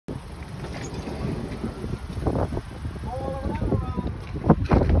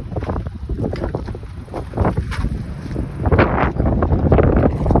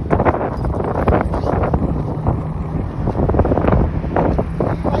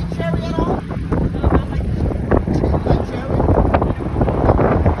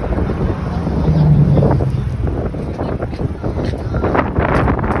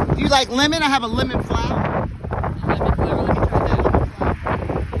like lemon? I have a lemon flower. Lemon flower, let me try that.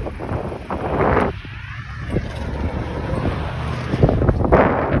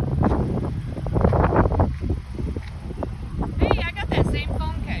 Hey, I got that same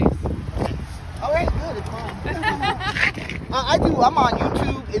phone case. All right, good. It's fine. I'm on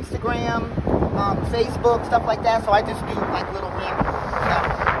YouTube, Instagram, Facebook, stuff like that. So I just do like little random stuff,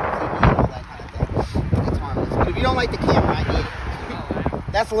 TV and all that kind of thing. It's harmless. But if you don't like the camera, I need it.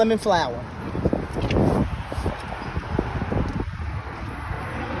 That's lemon flower.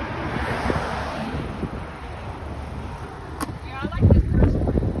 Yeah, I like this first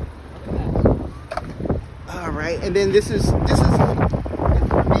one. All right, and then this is red, but it's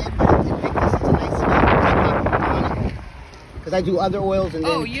Invictus. It's a nice smell. Because I do other oils and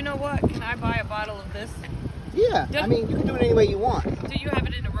then. Oh, you know what? Can I buy a bottle of this? Yeah, I mean you can do it any way you want. Do you have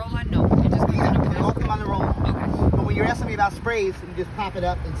it in a roll-on? No, it just comes in a They all come on the roll. Okay. But when you're asking me about sprays, you just pop it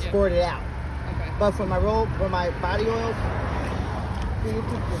up and squirt it out. Okay. But for my body oils, do you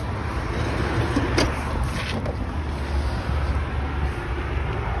keep this?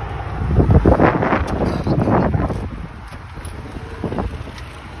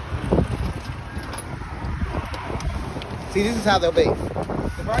 See, this is how they'll be.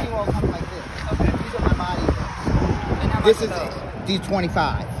 The burning oil comes like this. Okay. These are my body oils. And how much This are is those?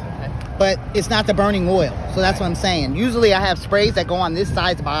 D25. But it's not the burning oil, so that's what I'm saying. Usually I have sprays that go on this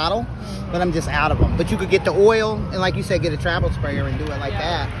size bottle, but I'm just out of them. But you could get the oil, and like you said, get a travel sprayer and do it like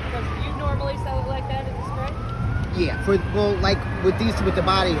that. Because you normally sell it like that as a spray? Yeah, like with the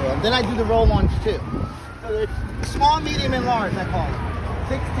body oil. Then I do the roll-ons too. So there's small, medium, and large, I call it.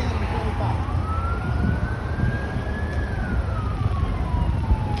 16 and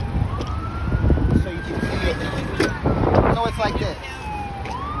 25. So you can see it. So it's like this.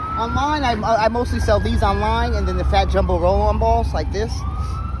 Online, I mostly sell these online, and then the fat jumbo roll-on balls like this.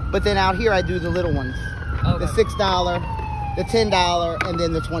 But then out here, I do the little ones, the $6, the $10, and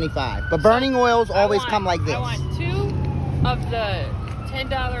then the 25. But burning oils always come like this. I want 2 of the $10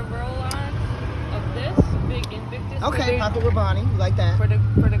 roll-on of this big Invictus. Okay, Papa Rabanne, you like that? For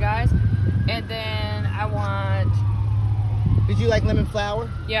the guys, and then I want. Did you like lemon flower?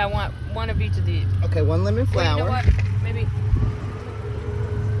 Yeah, I want 1 of each of these. Okay, 1 lemon flower. Well, you know what? Maybe.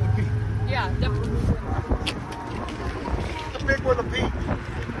 Yeah, definitely. The big one, the peach.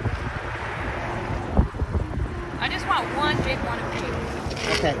 I just want 1 big one of each.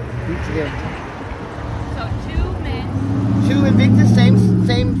 Okay, each here. So 2 mint. 2 Invictus,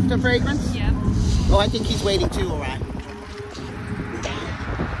 same fragrance? Yep. Oh, I think he's waiting too, all right.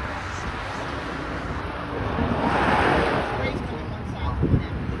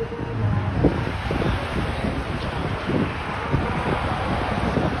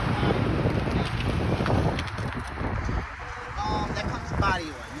 That comes to body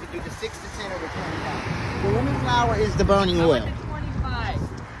oil. You can do the 6 to 10 or the 25. The lemon flower is the burning I oil. want the 25.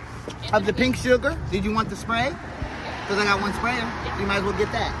 Of the pink sugar, did you want the spray? Because I got 1 sprayer. So you might as well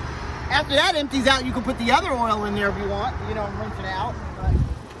get that. After that empties out, you can put the other oil in there if you want. You know, rinse it out. But,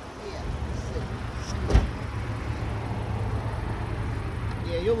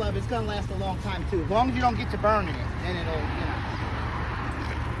 yeah, you'll love it. It's going to last a long time, too. As long as you don't get to burning it, then it'll, you know.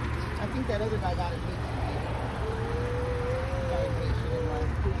 I think that other guy got it.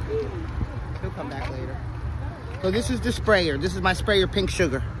 He'll come back later. So this is the sprayer. This is my sprayer, pink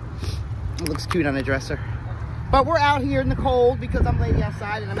sugar. It looks cute on a dresser. But we're out here in the cold because I'm laying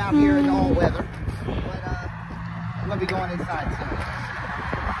outside and I'm out here in all weather. But I'm gonna be going inside soon.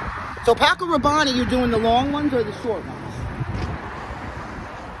 So Paco Rabanne, you're doing the long ones or the short ones?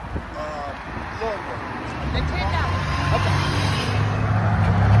 Long one. The $10. Okay.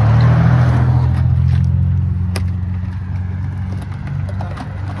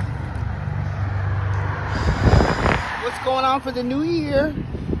 What's going on for the new year?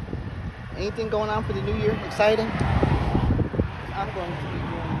 Anything going on for the new year? Exciting? I'm going to be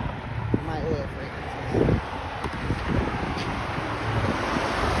doing my oil fragrances.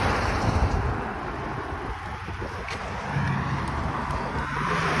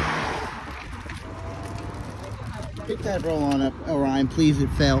 Pick that roll on up, Orion, please. It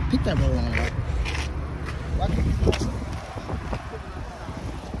fell. Pick that roll on up.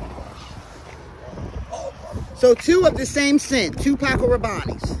 So 2 of the same scent, 2 Paco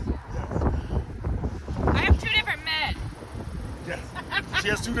Rabannes. I have 2 different men. Yes. She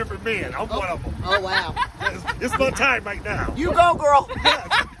has 2 different men. I'm one of them. Oh, wow. It's my time right now. You go, girl. Yes.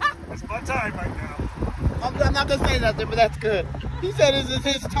 It's my time right now. I'm not going to say nothing, but that's good. He said this is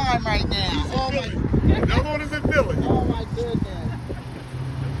his time right now. Oh, my. The other one is in Philly. Oh, my goodness.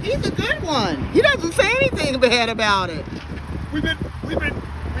 He's a good one. He doesn't say anything bad about it. We've been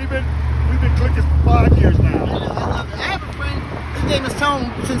we've been clicking for 5 years now. I love it. I have a friend. His name is Tone.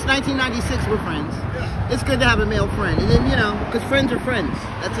 Since 1996, we're friends. Yeah. It's good to have a male friend, and then because friends are friends.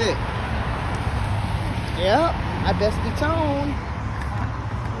 That's it. Yep, my bestie Tone.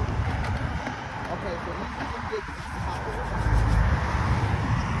 Okay, so let's get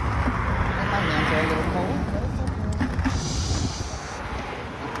my hands are a little cold, but it's okay.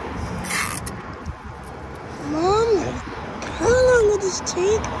 Mom, how long will this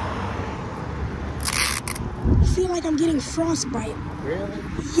take? I feel like I'm getting frostbite. Really?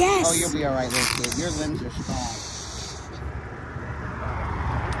 Yes. Oh, you'll be all right, little kid. Your limbs are strong.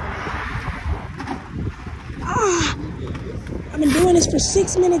 I've been doing this for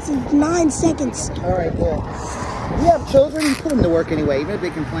 6 minutes and 9 seconds. All right, good. You have children, you put them to work anyway, even if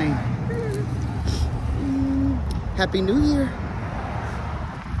they complain. Happy New Year.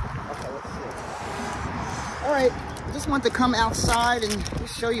 Okay, let's see. All right, I just want to come outside and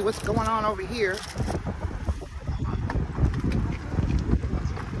just show you what's going on over here.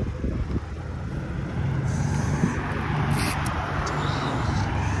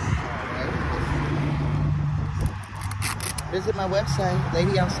 Visit my website,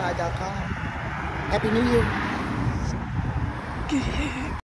 ladyoutside.com. Happy New Year.